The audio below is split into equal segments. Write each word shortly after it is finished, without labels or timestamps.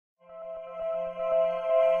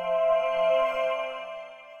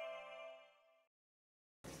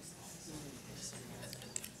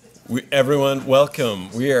Everyone, welcome.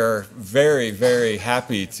 We are very, very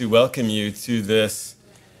happy to welcome you to this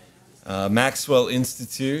Maxwell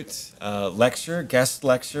Institute guest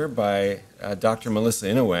lecture by Dr. Melissa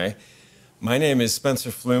Inouye. My name is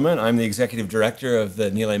Spencer Fluman. I'm the Executive Director of the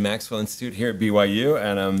Neil A. Maxwell Institute here at BYU,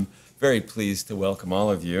 and I'm very pleased to welcome all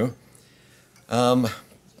of you. We're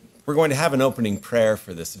going to have an opening prayer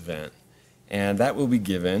for this event, and that will be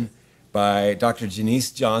given by Dr.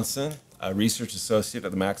 Janice Johnson, a research associate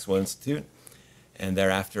at the Maxwell Institute, and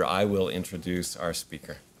thereafter I will introduce our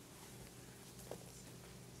speaker.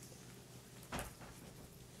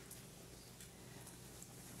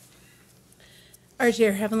 Our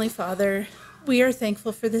dear Heavenly Father, we are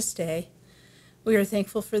thankful for this day. We are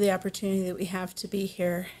thankful for the opportunity that we have to be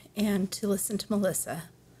here and to listen to Melissa.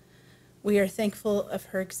 We are thankful of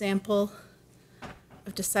her example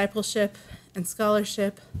of discipleship and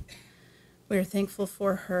scholarship. We are thankful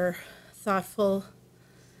for her thoughtful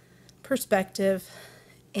perspective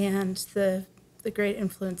and the great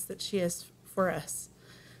influence that she is for us.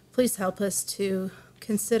 Please help us to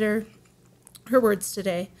consider her words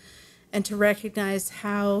today and to recognize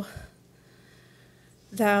how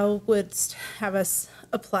thou wouldst have us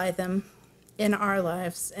apply them in our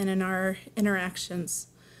lives and in our interactions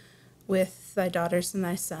with thy daughters and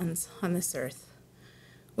thy sons on this earth.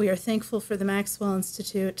 We are thankful for the Maxwell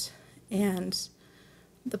Institute and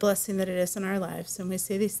the blessing that it is in our lives. And we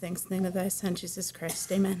say these things in the name of thy Son, Jesus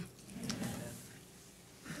Christ. Amen.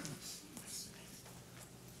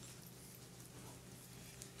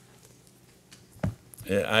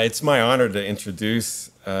 It's my honor to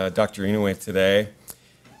introduce Dr. Inouye today.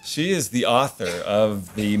 She is the author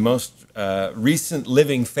of the most recent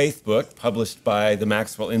living faith book published by the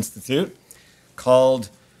Maxwell Institute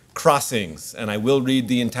called Crossings, and I will read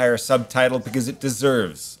the entire subtitle because it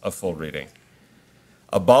deserves a full reading.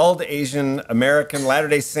 A bald Asian American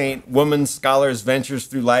Latter-day Saint woman scholar's ventures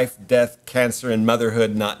through life, death, cancer, and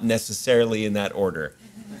motherhood, not necessarily in that order.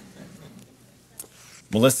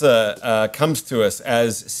 Melissa comes to us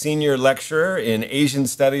as senior lecturer in Asian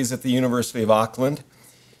studies at the University of Auckland.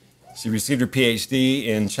 She received her PhD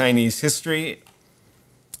in Chinese history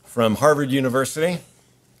from Harvard University.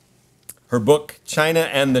 Her book, China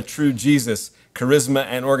and the True Jesus, Charisma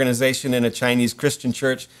and Organization in a Chinese Christian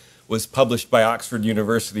Church, was published by Oxford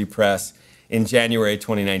University Press in January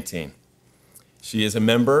 2019. She is a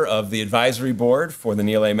member of the advisory board for the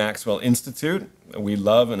Neil A. Maxwell Institute. We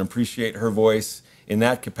love and appreciate her voice in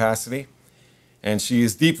that capacity, and she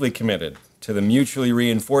is deeply committed to the mutually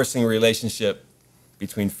reinforcing relationship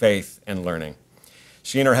between faith and learning.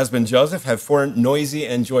 She and her husband Joseph have 4 noisy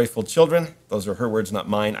and joyful children. Those are her words, not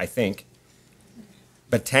mine, I think.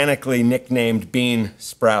 Botanically nicknamed Bean,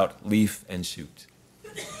 Sprout, Leaf, and Shoot.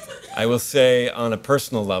 I will say on a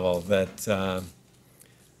personal level that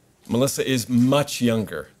Melissa is much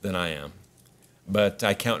younger than I am, but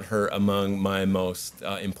I count her among my most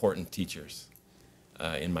important teachers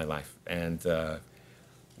in my life. And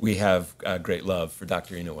we have great love for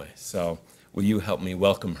Dr. Inouye. So will you help me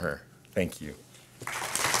welcome her? Thank you.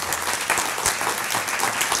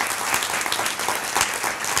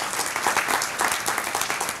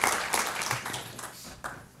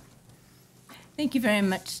 Thank you very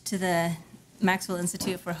much to the Maxwell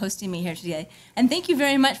Institute for hosting me here today. And thank you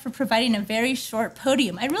very much for providing a very short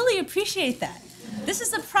podium. I really appreciate that. This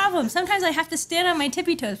is a problem. Sometimes I have to stand on my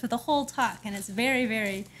tippy toes for the whole talk, and it's very,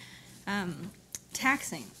 very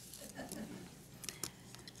taxing.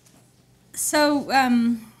 So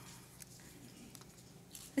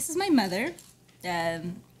this is my mother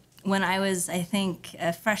when I was, I think,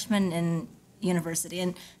 a freshman in university.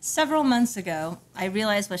 And several months ago, I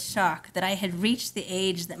realized with shock that I had reached the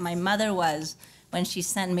age that my mother was when she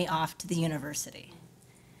sent me off to the university.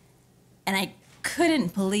 And I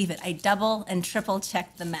couldn't believe it. I double and triple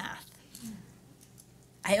checked the math.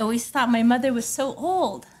 I always thought my mother was so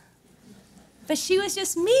old, but she was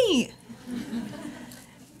just me.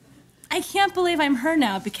 I can't believe I'm her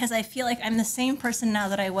now because I feel like I'm the same person now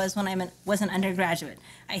that I was when I was an undergraduate.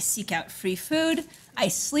 I seek out free food. I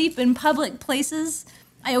sleep in public places.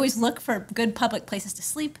 I always look for good public places to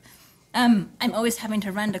sleep. I'm always having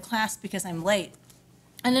to run to class because I'm late.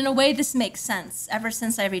 And in a way, this makes sense. Ever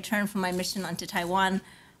since I returned from my mission onto Taiwan,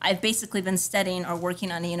 I've basically been studying or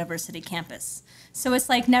working on a university campus. So it's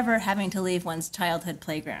like never having to leave one's childhood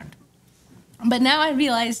playground. But now I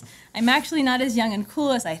realize I'm actually not as young and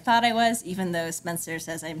cool as I thought I was, even though Spencer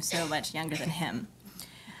says I'm so much younger than him.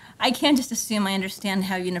 I can't just assume I understand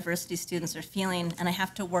how university students are feeling, and I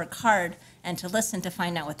have to work hard and to listen to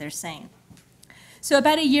find out what they're saying. So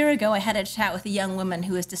about a year ago, I had a chat with a young woman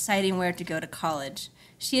who was deciding where to go to college.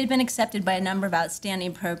 She had been accepted by a number of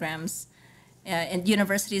outstanding programs in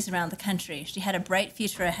universities around the country. She had a bright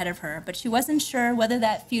future ahead of her, but she wasn't sure whether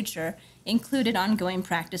that future included ongoing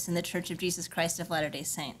practice in the Church of Jesus Christ of Latter-day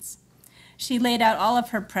Saints. She laid out all of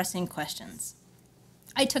her pressing questions.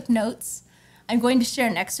 I took notes. I'm going to share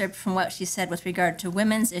an excerpt from what she said with regard to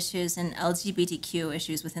women's issues and LGBTQ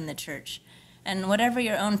issues within the church. And whatever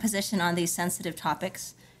your own position on these sensitive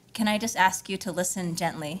topics, can I just ask you to listen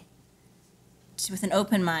gently, with an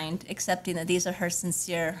open mind, accepting that these are her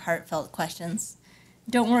sincere, heartfelt questions.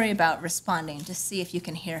 Don't worry about responding, just see if you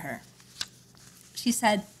can hear her. She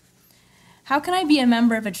said, "How can I be a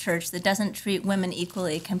member of a church that doesn't treat women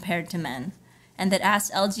equally compared to men, and that asks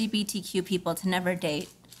LGBTQ people to never date,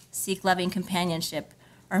 seek loving companionship,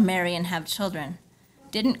 or marry and have children?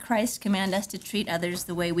 Didn't Christ command us to treat others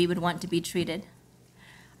the way we would want to be treated?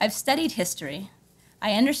 I've studied history.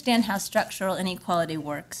 I understand how structural inequality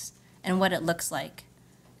works and what it looks like.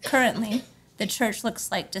 Currently, the church looks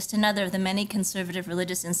like just another of the many conservative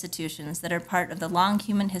religious institutions that are part of the long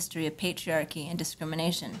human history of patriarchy and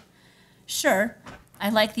discrimination. Sure, I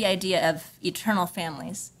like the idea of eternal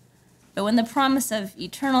families, but when the promise of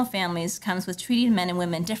eternal families comes with treating men and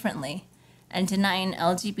women differently and denying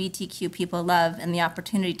LGBTQ people love and the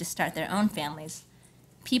opportunity to start their own families,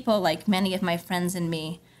 people like many of my friends and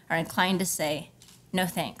me are inclined to say, no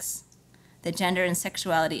thanks. The gender and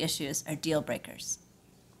sexuality issues are deal breakers."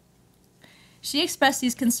 She expressed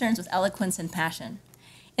these concerns with eloquence and passion.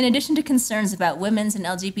 In addition to concerns about women's and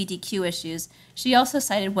LGBTQ issues, she also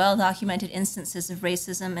cited well-documented instances of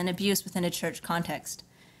racism and abuse within a church context.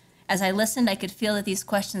 As I listened, I could feel that these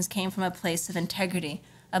questions came from a place of integrity,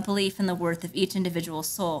 a belief in the worth of each individual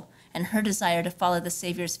soul, and her desire to follow the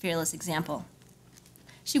Savior's fearless example.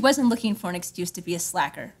 She wasn't looking for an excuse to be a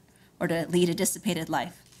slacker or to lead a dissipated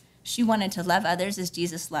life. She wanted to love others as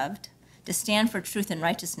Jesus loved, to stand for truth and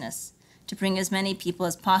righteousness, to bring as many people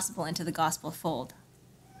as possible into the gospel fold.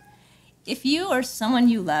 If you or someone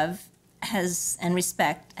you love and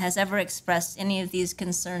respect has ever expressed any of these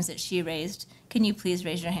concerns that she raised, can you please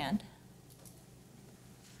raise your hand?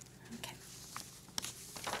 Okay.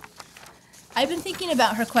 I've been thinking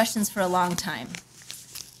about her questions for a long time.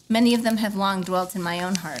 Many of them have long dwelt in my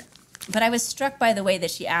own heart, but I was struck by the way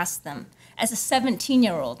that she asked them. As a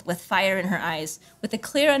 17-year-old with fire in her eyes, with a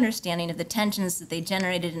clear understanding of the tensions that they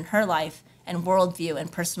generated in her life and worldview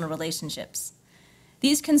and personal relationships.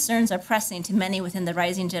 These concerns are pressing to many within the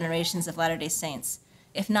rising generations of Latter-day Saints.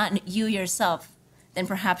 If not you yourself, then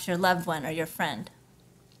perhaps your loved one or your friend.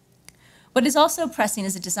 What is also pressing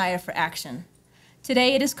is a desire for action.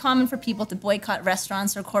 Today, it is common for people to boycott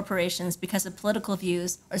restaurants or corporations because of political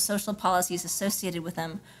views or social policies associated with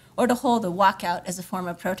them, or to hold a walkout as a form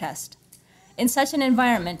of protest. In such an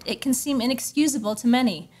environment, it can seem inexcusable to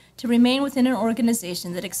many to remain within an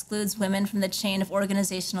organization that excludes women from the chain of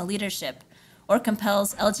organizational leadership or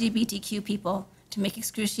compels LGBTQ people to make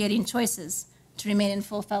excruciating choices to remain in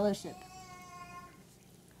full fellowship,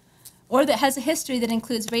 or that has a history that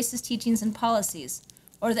includes racist teachings and policies,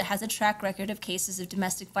 or that has a track record of cases of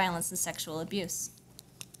domestic violence and sexual abuse.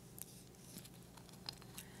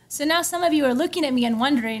 So now some of you are looking at me and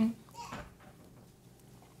wondering,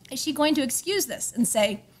 is she going to excuse this and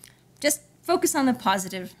say, just focus on the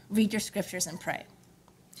positive, read your scriptures, and pray?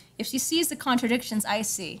 If she sees the contradictions I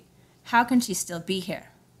see, how can she still be here?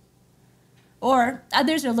 Or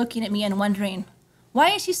others are looking at me and wondering, why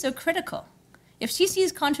is she so critical? If she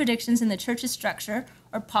sees contradictions in the church's structure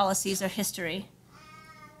or policies or history,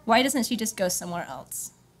 why doesn't she just go somewhere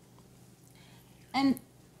else? And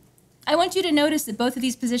I want you to notice that both of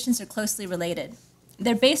these positions are closely related.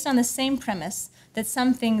 They're based on the same premise that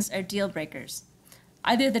some things are deal breakers.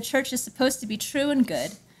 Either the church is supposed to be true and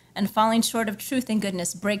good, and falling short of truth and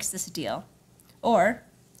goodness breaks this deal, or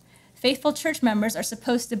faithful church members are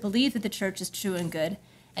supposed to believe that the church is true and good,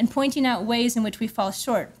 and pointing out ways in which we fall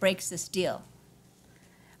short breaks this deal.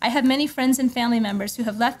 I have many friends and family members who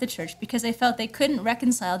have left the church because they felt they couldn't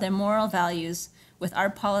reconcile their moral values with our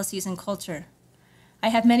policies and culture. I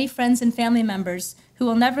have many friends and family members who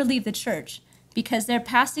will never leave the church because their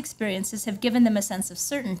past experiences have given them a sense of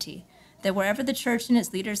certainty that wherever the church and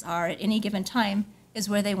its leaders are at any given time is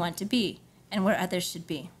where they want to be and where others should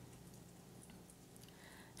be.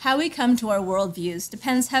 How we come to our worldviews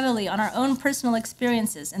depends heavily on our own personal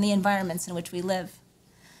experiences and the environments in which we live.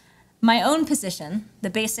 My own position, the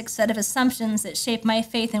basic set of assumptions that shape my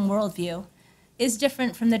faith and worldview, is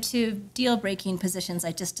different from the two deal-breaking positions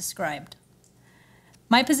I just described.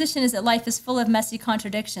 My position is that life is full of messy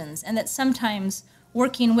contradictions and that sometimes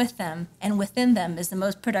working with them and within them is the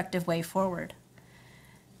most productive way forward.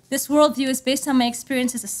 This worldview is based on my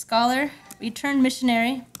experience as a scholar, returned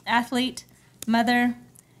missionary, athlete, mother,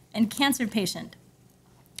 and cancer patient.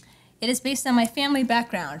 It is based on my family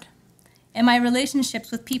background and my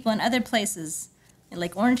relationships with people in other places,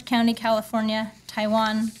 like Orange County, California,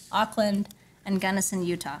 Taiwan, Auckland, and Gunnison,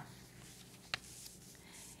 Utah.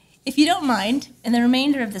 If you don't mind, in the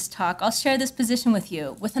remainder of this talk, I'll share this position with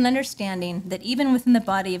you with an understanding that even within the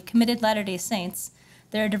body of committed Latter-day Saints,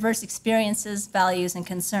 there are diverse experiences, values, and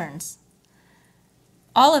concerns.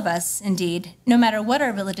 All of us, indeed, no matter what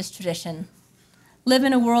our religious tradition, live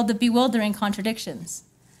in a world of bewildering contradictions.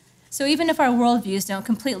 So even if our worldviews don't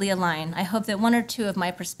completely align, I hope that one or two of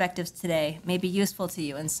my perspectives today may be useful to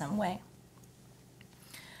you in some way.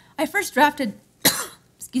 I first drafted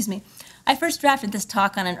this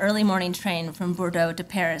talk on an early morning train from Bordeaux to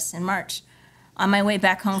Paris in March, on my way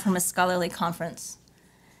back home from a scholarly conference.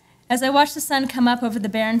 As I watched the sun come up over the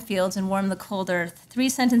barren fields and warm the cold earth, 3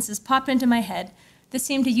 sentences popped into my head that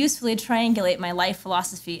seemed to usefully triangulate my life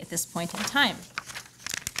philosophy at this point in time.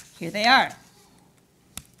 Here they are.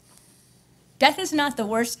 Death is not the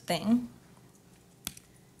worst thing.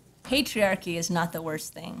 Patriarchy is not the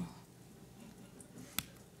worst thing.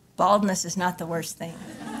 Baldness is not the worst thing.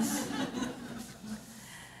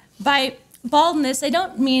 By baldness, I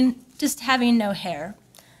don't mean just having no hair,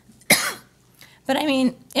 but I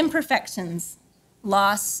mean imperfections,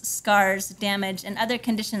 loss, scars, damage, and other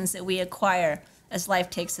conditions that we acquire as life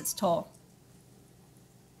takes its toll.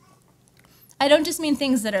 I don't just mean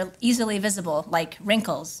things that are easily visible, like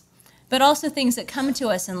wrinkles, but also things that come to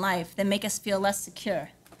us in life that make us feel less secure,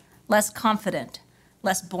 less confident,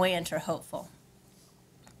 less buoyant or hopeful.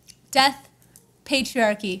 Death,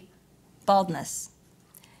 patriarchy, baldness.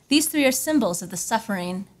 These 3 are symbols of the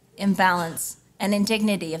suffering, imbalance, and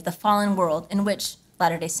indignity of the fallen world in which,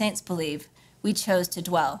 Latter-day Saints believe, we chose to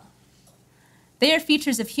dwell. They are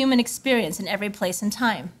features of human experience in every place and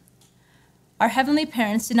time. Our heavenly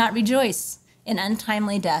parents did not rejoice in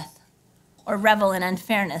untimely death, or revel in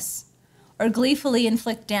unfairness, or gleefully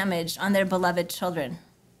inflict damage on their beloved children.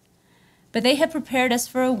 But they have prepared us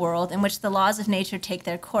for a world in which the laws of nature take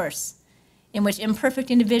their course, in which imperfect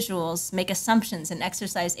individuals make assumptions and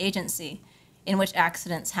exercise agency, in which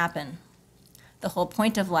accidents happen. The whole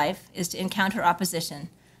point of life is to encounter opposition,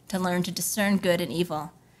 to learn to discern good and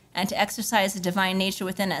evil, and to exercise the divine nature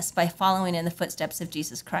within us by following in the footsteps of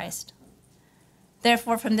Jesus Christ.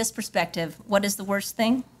 Therefore, from this perspective, what is the worst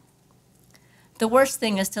thing? The worst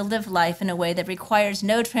thing is to live life in a way that requires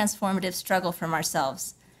no transformative struggle from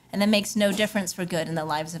ourselves, and that makes no difference for good in the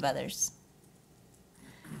lives of others.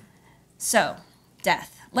 So,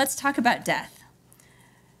 death. Let's talk about death.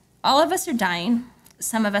 All of us are dying.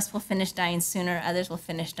 Some of us will finish dying sooner, others will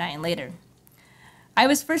finish dying later. I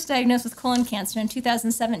was first diagnosed with colon cancer in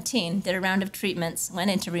 2017, did a round of treatments, went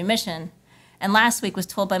into remission, and last week was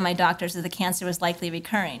told by my doctors that the cancer was likely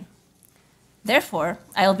recurring. Therefore,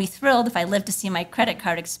 I will be thrilled if I live to see my credit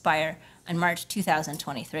card expire on March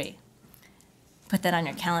 2023. Put that on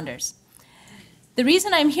your calendars. The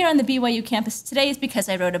reason I'm here on the BYU campus today is because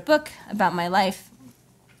I wrote a book about my life,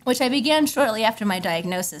 which I began shortly after my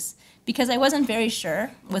diagnosis, because I wasn't very sure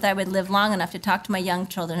whether I would live long enough to talk to my young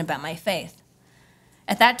children about my faith.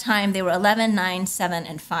 At that time, they were 11, 9, 7,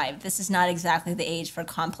 and 5. This is not exactly the age for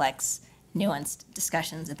complex, nuanced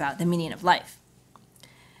discussions about the meaning of life.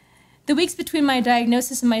 The weeks between my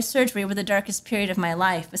diagnosis and my surgery were the darkest period of my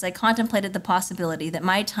life as I contemplated the possibility that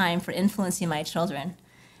my time for influencing my children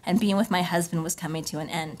and being with my husband was coming to an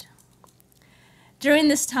end. During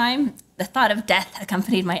this time, the thought of death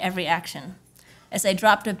accompanied my every action, as I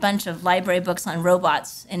dropped a bunch of library books on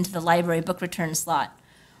robots into the library book return slot,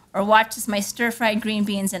 or watched as my stir-fried green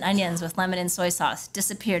beans and onions with lemon and soy sauce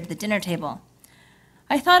disappeared at the dinner table.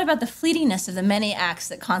 I thought about the fleetingness of the many acts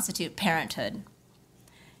that constitute parenthood.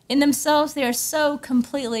 In themselves, they are so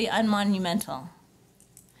completely unmonumental.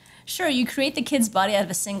 Sure, you create the kid's body out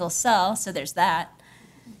of a single cell, so there's that.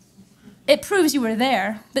 It proves you were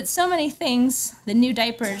there, but so many things, the new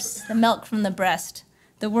diapers, the milk from the breast,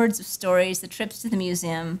 the words of stories, the trips to the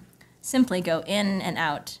museum, simply go in and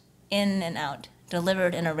out,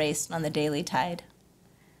 delivered and erased on the daily tide.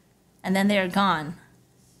 And then they are gone,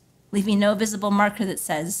 leaving no visible marker that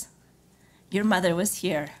says, your mother was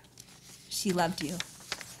here. She loved you.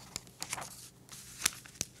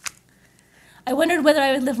 I wondered whether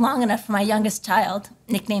I would live long enough for my youngest child,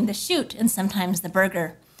 nicknamed the Shoot and sometimes the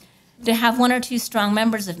Burger, to have 1 or 2 strong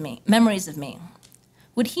memories of me.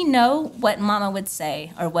 Would he know what Mama would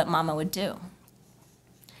say or what Mama would do?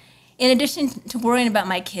 In addition to worrying about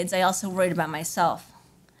my kids, I also worried about myself.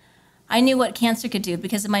 I knew what cancer could do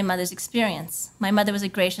because of my mother's experience. My mother was a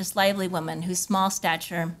gracious, lively woman whose small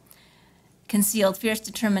stature concealed fierce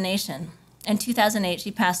determination. In 2008,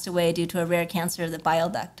 she passed away due to a rare cancer of the bile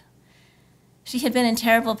duct. She had been in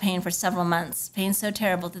terrible pain for several months, pain so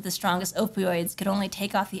terrible that the strongest opioids could only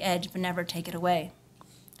take off the edge but never take it away.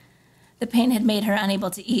 The pain had made her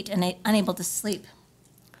unable to eat and unable to sleep.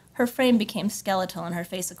 Her frame became skeletal and her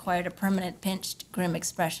face acquired a permanent, pinched, grim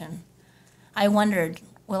expression. I wondered,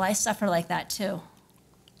 will I suffer like that too?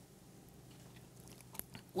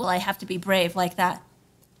 Will I have to be brave like that?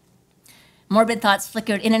 Morbid thoughts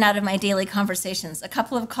flickered in and out of my daily conversations. A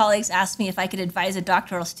couple of colleagues asked me if I could advise a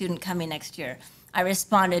doctoral student coming next year. I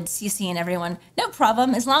responded, CCing everyone, no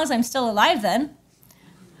problem, as long as I'm still alive then.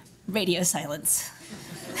 Radio silence.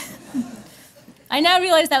 I now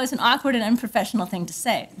realize that was an awkward and unprofessional thing to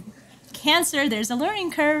say. Cancer, there's a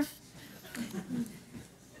learning curve.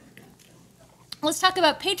 Let's talk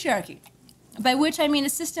about patriarchy, by which I mean a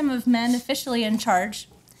system of men officially in charge,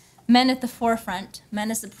 men at the forefront,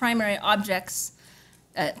 men as the primary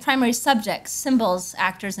subjects, symbols,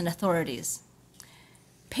 actors, and authorities.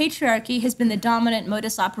 Patriarchy has been the dominant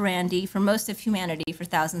modus operandi for most of humanity for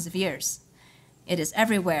thousands of years. It is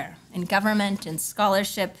everywhere, in government, in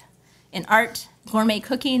scholarship, in art, gourmet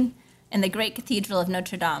cooking, and the great cathedral of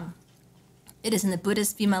Notre Dame. It is in the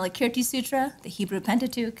Buddhist Vimalakirti Sutra, the Hebrew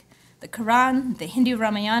Pentateuch, the Quran, the Hindu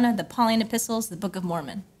Ramayana, the Pauline epistles, the Book of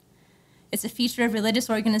Mormon. It's a feature of religious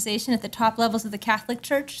organization at the top levels of the Catholic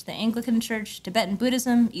Church, the Anglican Church, Tibetan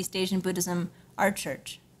Buddhism, East Asian Buddhism, our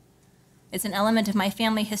church. It's an element of my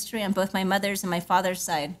family history on both my mother's and my father's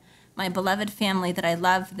side, my beloved family that I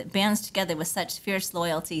love, that bands together with such fierce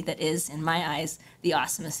loyalty that is, in my eyes, the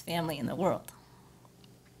awesomest family in the world.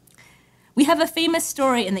 We have a famous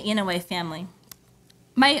story in the Inouye family.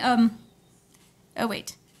 What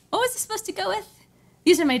was this supposed to go with?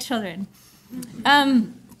 These are my children.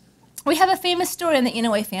 We have a famous story in the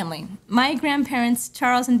Inouye family. My grandparents,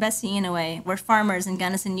 Charles and Bessie Inouye, were farmers in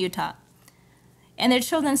Gunnison, Utah, and their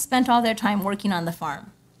children spent all their time working on the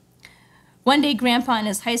farm. One day, Grandpa and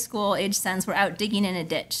his high school-age sons were out digging in a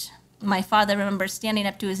ditch. My father remembers standing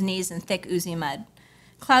up to his knees in thick, oozy mud.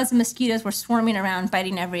 Clouds of mosquitoes were swarming around,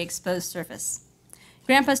 biting every exposed surface.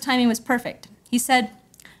 Grandpa's timing was perfect. He said,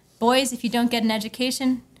 "Boys, if you don't get an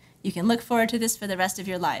education, you can look forward to this for the rest of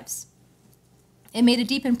your lives." It made a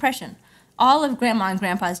deep impression. All of Grandma and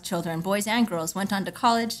Grandpa's children, boys and girls, went on to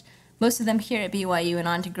college, most of them here at BYU and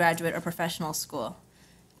on to graduate or professional school.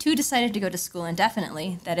 2 decided to go to school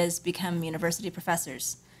indefinitely, that is, become university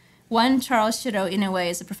professors. One, Charles Shiro Inouye,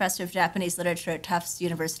 is a professor of Japanese literature at Tufts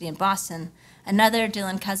University in Boston. Another,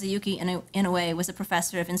 Dylan Kazuyuki Inouye, was a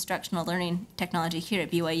professor of instructional learning technology here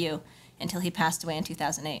at BYU until he passed away in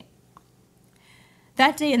 2008.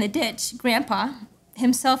 That day in the ditch, Grandpa,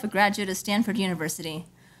 himself a graduate of Stanford University,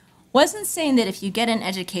 wasn't saying that if you get an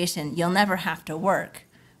education, you'll never have to work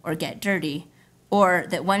or get dirty, or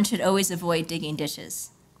that one should always avoid digging ditches.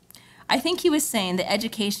 I think he was saying that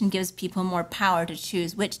education gives people more power to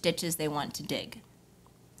choose which ditches they want to dig.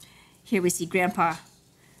 Here we see Grandpa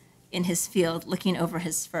in his field looking over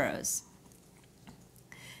his furrows.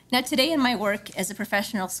 Now today in my work as a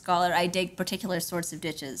professional scholar, I dig particular sorts of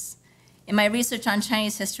ditches. In my research on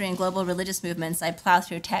Chinese history and global religious movements, I plow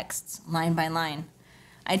through texts, line by line.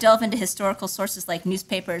 I delve into historical sources like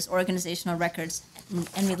newspapers, organizational records,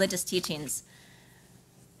 and religious teachings,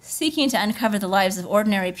 seeking to uncover the lives of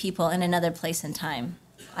ordinary people in another place and time.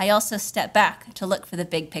 I also step back to look for the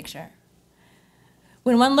big picture.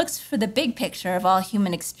 When one looks for the big picture of all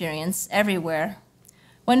human experience everywhere,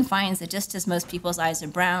 one finds that just as most people's eyes are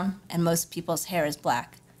brown and most people's hair is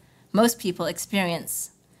black, most people's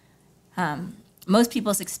experience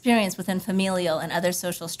within familial and other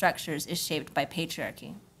social structures is shaped by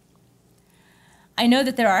patriarchy. I know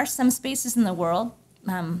that there are some spaces in the world,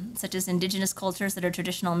 such as indigenous cultures that are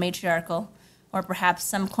traditional matriarchal, or perhaps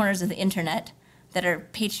some corners of the internet that are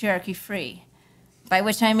patriarchy-free, by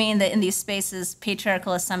which I mean that in these spaces,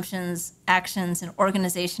 patriarchal assumptions, actions, and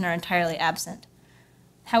organization are entirely absent.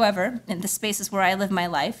 However, in the spaces where I live my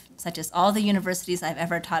life, such as all the universities I've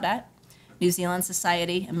ever taught at, New Zealand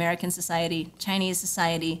society, American society, Chinese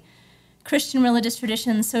society, Christian religious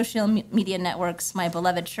traditions, social media networks, my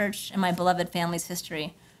beloved church, and my beloved family's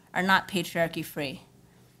history are not patriarchy-free.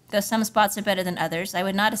 Though some spots are better than others, I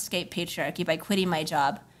would not escape patriarchy by quitting my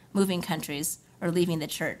job, moving countries, or leaving the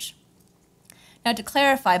church. Now, to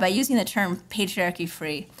clarify, by using the term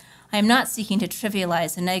patriarchy-free, I am not seeking to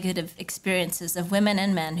trivialize the negative experiences of women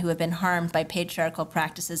and men who have been harmed by patriarchal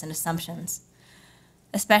practices and assumptions,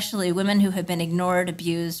 especially women who have been ignored,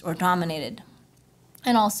 abused, or dominated,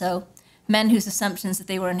 and also men whose assumptions that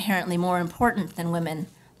they were inherently more important than women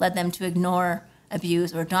led them to ignore,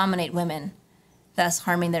 abuse, or dominate women, thus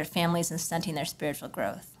harming their families and stunting their spiritual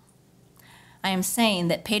growth. I am saying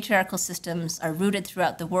that patriarchal systems are rooted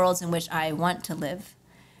throughout the worlds in which I want to live,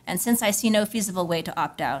 and since I see no feasible way to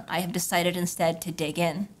opt out, I have decided instead to dig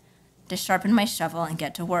in, to sharpen my shovel and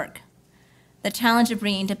get to work. The challenge of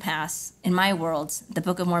bringing to pass, in my worlds, the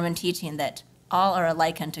Book of Mormon teaching that all are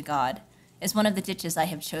alike unto God is one of the ditches I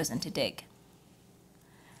have chosen to dig.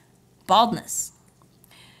 Baldness.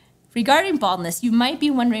 Regarding baldness, you might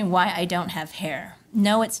be wondering why I don't have hair.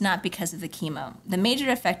 No, it's not because of the chemo. The major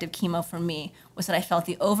effect of chemo for me was that I felt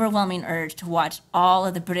the overwhelming urge to watch all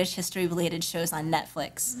of the British history-related shows on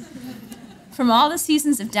Netflix. From all the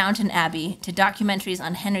seasons of Downton Abbey to documentaries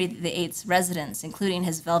on Henry VIII's residence, including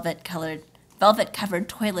his velvet-covered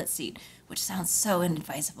toilet seat, which sounds so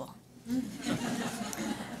inadvisable.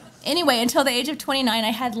 Anyway, until the age of 29,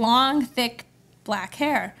 I had long, thick, black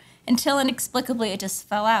hair, until inexplicably it just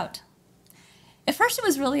fell out. At first it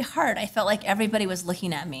was really hard. I felt like everybody was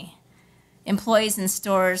looking at me. Employees in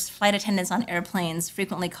stores, flight attendants on airplanes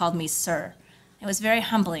frequently called me sir. It was very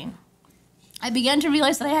humbling. I began to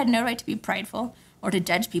realize that I had no right to be prideful or to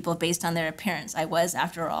judge people based on their appearance. I was,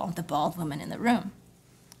 after all, the bald woman in the room.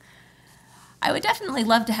 I would definitely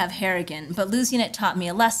love to have hair again, but losing it taught me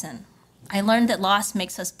a lesson. I learned that loss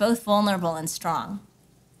makes us both vulnerable and strong.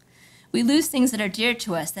 We lose things that are dear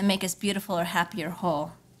to us that make us beautiful or happy or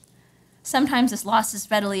whole. Sometimes this loss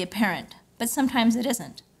is readily apparent, but sometimes it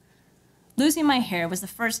isn't. Losing my hair was the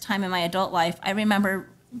first time in my adult life I remember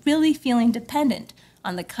really feeling dependent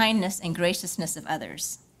on the kindness and graciousness of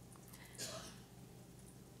others.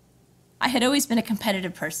 I had always been a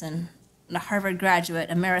competitive person, a Harvard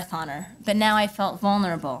graduate, a marathoner, but now I felt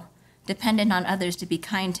vulnerable, dependent on others to be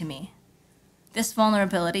kind to me. This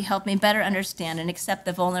vulnerability helped me better understand and accept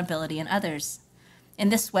the vulnerability in others. In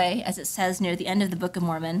this way, as it says near the end of the Book of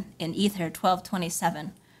Mormon in Ether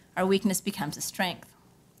 12:27, our weakness becomes a strength.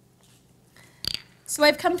 So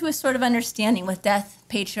I've come to a sort of understanding with death,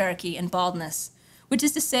 patriarchy, and baldness, which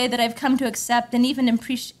is to say that I've come to accept and even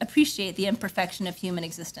appreciate the imperfection of human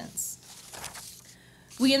existence.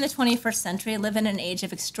 We in the 21st century live in an age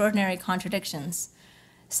of extraordinary contradictions.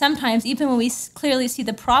 Sometimes, even when we clearly see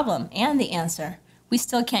the problem and the answer, we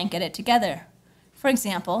still can't get it together. For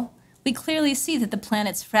example, we clearly see that the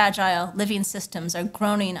planet's fragile living systems are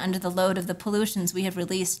groaning under the load of the pollutions we have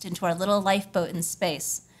released into our little lifeboat in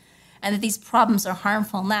space, and that these problems are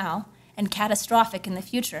harmful now and catastrophic in the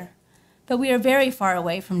future. But we are very far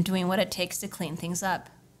away from doing what it takes to clean things up.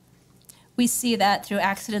 We see that through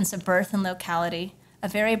accidents of birth and locality, a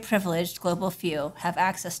very privileged global few have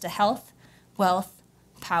access to health, wealth,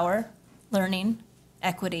 power, learning,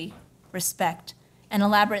 equity, respect, and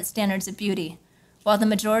elaborate standards of beauty, while the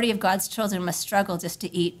majority of God's children must struggle just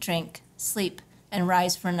to eat, drink, sleep, and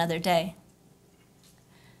rise for another day.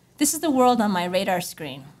 This is the world on my radar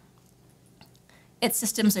screen. Its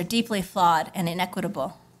systems are deeply flawed and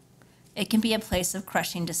inequitable. It can be a place of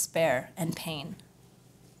crushing despair and pain.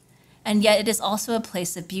 And yet it is also a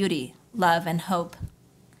place of beauty, love, and hope.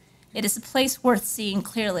 It is a place worth seeing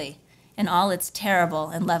clearly in all its terrible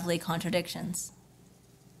and lovely contradictions.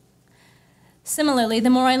 Similarly, the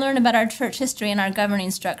more I learn about our church history and our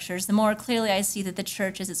governing structures, the more clearly I see that the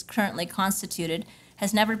church as it's currently constituted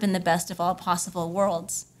has never been the best of all possible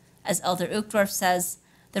worlds. As Elder Uchtdorf says,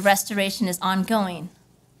 the restoration is ongoing.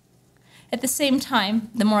 At the same time,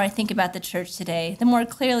 the more I think about the church today, the more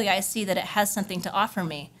clearly I see that it has something to offer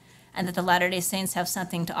me, and that the Latter-day Saints have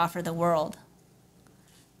something to offer the world.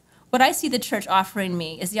 What I see the church offering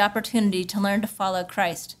me is the opportunity to learn to follow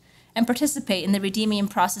Christ and participate in the redeeming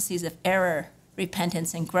processes of error,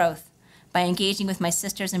 repentance, and growth by engaging with my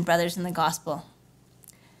sisters and brothers in the gospel.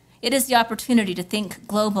 It is the opportunity to think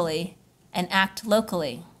globally and act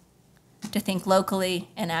locally, to think locally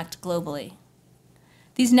and act globally.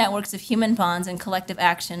 These networks of human bonds and collective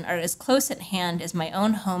action are as close at hand as my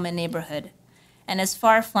own home and neighborhood, and as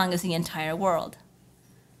far-flung as the entire world.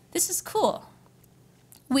 This is cool.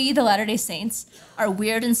 We, the Latter-day Saints, are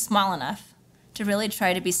weird and small enough to really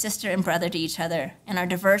try to be sister and brother to each other in our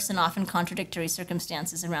diverse and often contradictory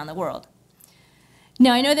circumstances around the world.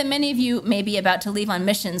 Now, I know that many of you may be about to leave on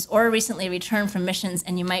missions or recently returned from missions,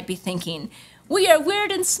 and you might be thinking, we are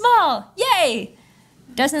weird and small, yay!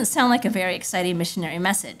 Doesn't sound like a very exciting missionary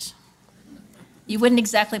message. You wouldn't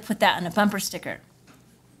exactly put that on a bumper sticker.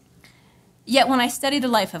 Yet when I study the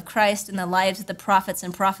life of Christ and the lives of the prophets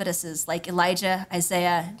and prophetesses like Elijah,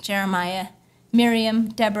 Isaiah, Jeremiah, Miriam,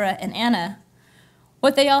 Deborah, and Anna,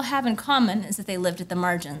 what they all have in common is that they lived at the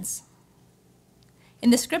margins. In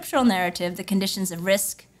the scriptural narrative, the conditions of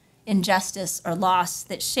risk, injustice, or loss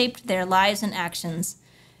that shaped their lives and actions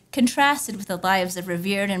contrasted with the lives of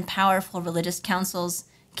revered and powerful religious councils,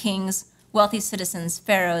 kings, wealthy citizens,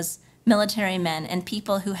 pharaohs, military men, and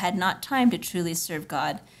people who had not time to truly serve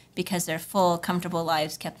God because their full, comfortable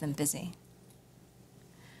lives kept them busy.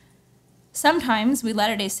 Sometimes we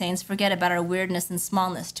Latter-day Saints forget about our weirdness and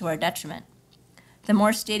smallness to our detriment. The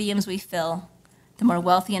more stadiums we fill, the more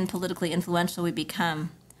wealthy and politically influential we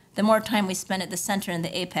become, the more time we spend at the center and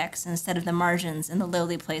the apex instead of the margins and the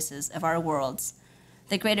lowly places of our worlds,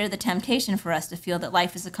 the greater the temptation for us to feel that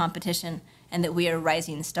life is a competition and that we are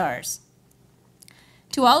rising stars.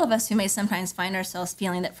 To all of us who may sometimes find ourselves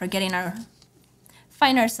forgetting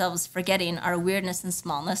our weirdness and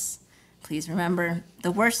smallness, please remember,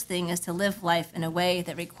 the worst thing is to live life in a way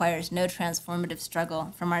that requires no transformative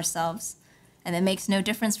struggle from ourselves and that makes no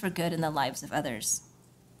difference for good in the lives of others.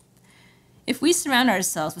 If we surround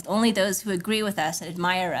ourselves with only those who agree with us and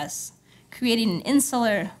admire us, creating an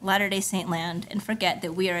insular Latter-day Saint land, and forget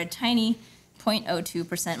that we are a tiny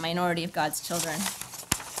 0.02% minority of God's children,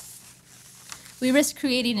 we risk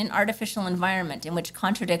creating an artificial environment in which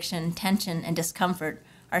contradiction, tension, and discomfort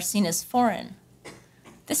are seen as foreign.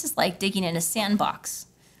 This is like digging in a sandbox,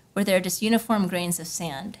 where there are just uniform grains of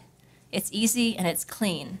sand. It's easy and it's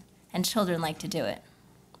clean, and children like to do it.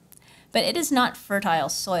 But it is not fertile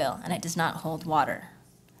soil, and it does not hold water.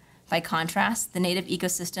 By contrast, the native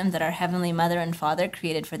ecosystem that our Heavenly Mother and Father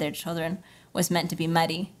created for their children was meant to be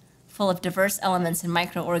muddy, full of diverse elements and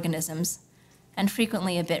microorganisms, and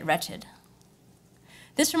frequently a bit wretched.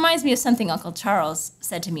 This reminds me of something Uncle Charles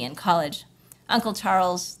said to me in college. Uncle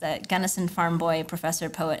Charles, the Gunnison farm boy, professor,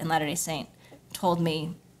 poet, and Latter-day Saint, told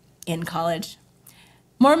me in college,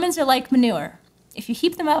 "Mormons are like manure. If you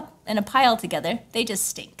heap them up in a pile together, they just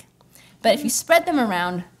stink. But if you spread them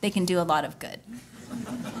around, they can do a lot of good."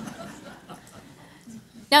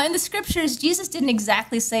 Now, in the scriptures, Jesus didn't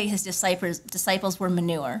exactly say his disciples were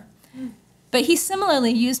manure, but he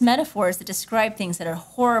similarly used metaphors that describe things that are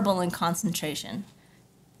horrible in concentration,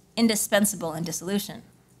 indispensable in dissolution.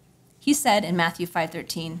 He said in Matthew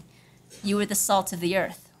 5:13, "You are the salt of the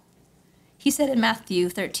earth." He said in Matthew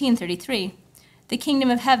 13:33, "The kingdom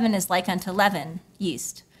of heaven is like unto leaven,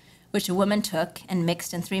 yeast, which a woman took and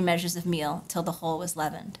mixed in 3 measures of meal till the whole was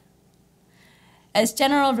leavened." As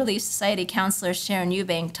General Relief Society counselor Sharon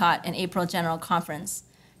Eubank taught in April General Conference,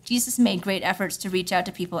 Jesus made great efforts to reach out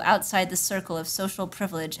to people outside the circle of social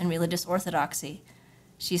privilege and religious orthodoxy.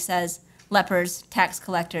 She says, lepers, tax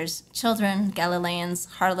collectors, children, Galileans,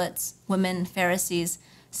 harlots, women, Pharisees,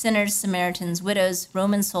 sinners, Samaritans, widows,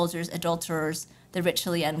 Roman soldiers, adulterers, the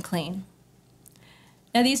ritually unclean.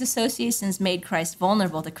 Now, these associations made Christ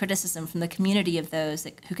vulnerable to criticism from the community of those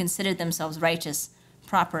who considered themselves righteous,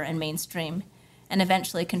 proper, and mainstream, and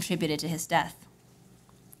eventually contributed to his death.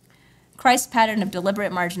 Christ's pattern of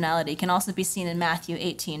deliberate marginality can also be seen in Matthew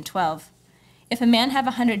 18:12. "If a man have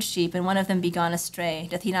 100 sheep, and one of them be gone astray,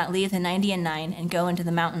 doth he not leave the 99 and go into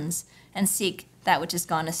the mountains, and seek that which is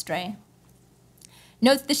gone astray?"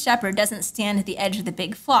 Note that the shepherd doesn't stand at the edge of the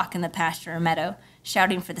big flock in the pasture or meadow,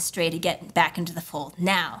 shouting for the stray to get back into the fold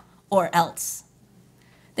now, or else.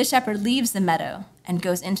 The shepherd leaves the meadow and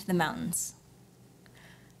goes into the mountains.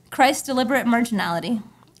 Christ's deliberate marginality,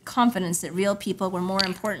 confidence that real people were more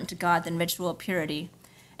important to God than ritual purity,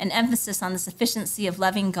 and emphasis on the sufficiency of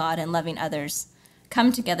loving God and loving others,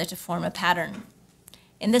 come together to form a pattern.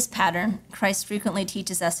 In this pattern, Christ frequently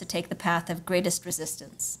teaches us to take the path of greatest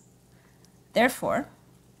resistance. Therefore,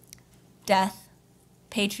 death,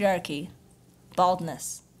 patriarchy,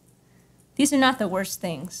 baldness, these are not the worst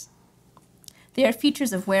things. They are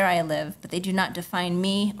features of where I live, but they do not define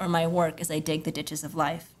me or my work as I dig the ditches of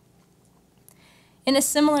life. In a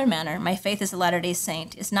similar manner, my faith as a Latter-day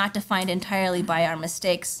Saint is not defined entirely by our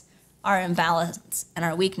mistakes, our imbalance, and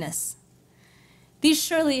our weakness. These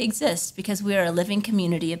surely exist because we are a living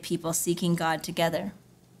community of people seeking God together.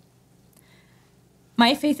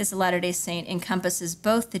 My faith as a Latter-day Saint encompasses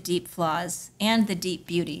both the deep flaws and the deep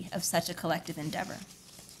beauty of such a collective endeavor.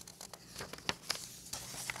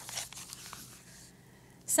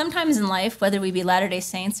 Sometimes in life, whether we be Latter-day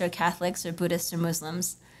Saints or Catholics or Buddhists or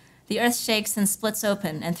Muslims, the earth shakes and splits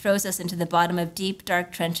open and throws us into the bottom of deep, dark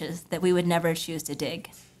trenches that we would never choose to dig.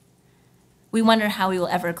 We wonder how we will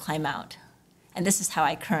ever climb out, and this is how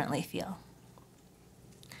I currently feel.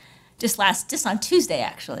 Just on Tuesday,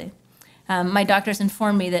 actually, my doctors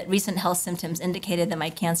informed me that recent health symptoms indicated that my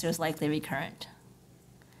cancer is likely recurrent.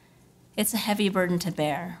 It's a heavy burden to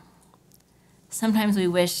bear. Sometimes we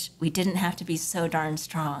wish we didn't have to be so darn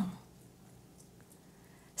strong.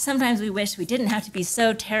 Sometimes we wish we didn't have to be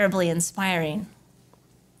so terribly inspiring.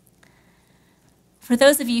 For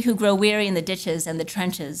those of you who grow weary in the ditches and the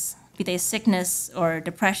trenches, be they sickness or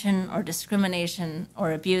depression or discrimination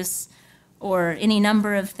or abuse or any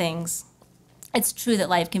number of things. It's true that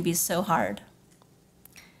life can be so hard.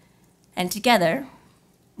 And together,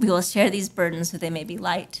 we will share these burdens so they may be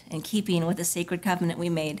light, in keeping with the sacred covenant we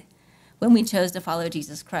made when we chose to follow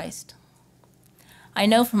Jesus Christ. I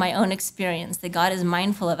know from my own experience that God is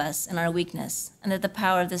mindful of us and our weakness, and that the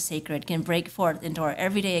power of the sacred can break forth into our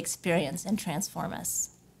everyday experience and transform us.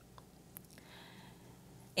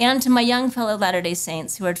 And to my young fellow Latter-day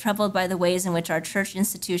Saints who are troubled by the ways in which our church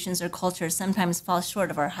institutions or cultures sometimes fall short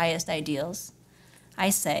of our highest ideals, I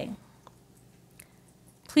say,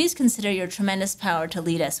 please consider your tremendous power to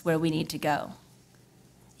lead us where we need to go.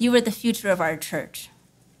 You are the future of our church.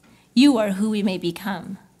 You are who we may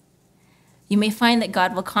become. You may find that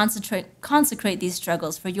God will consecrate these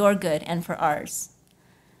struggles for your good and for ours.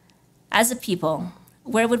 As a people,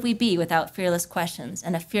 where would we be without fearless questions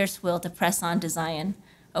and a fierce will to press on to Zion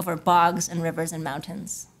over bogs and rivers and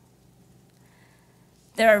mountains?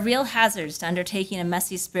 There are real hazards to undertaking a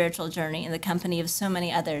messy spiritual journey in the company of so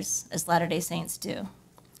many others, as Latter-day Saints do.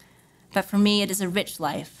 But for me, it is a rich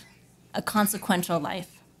life, a consequential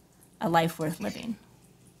life, a life worth living.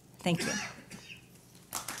 Thank you.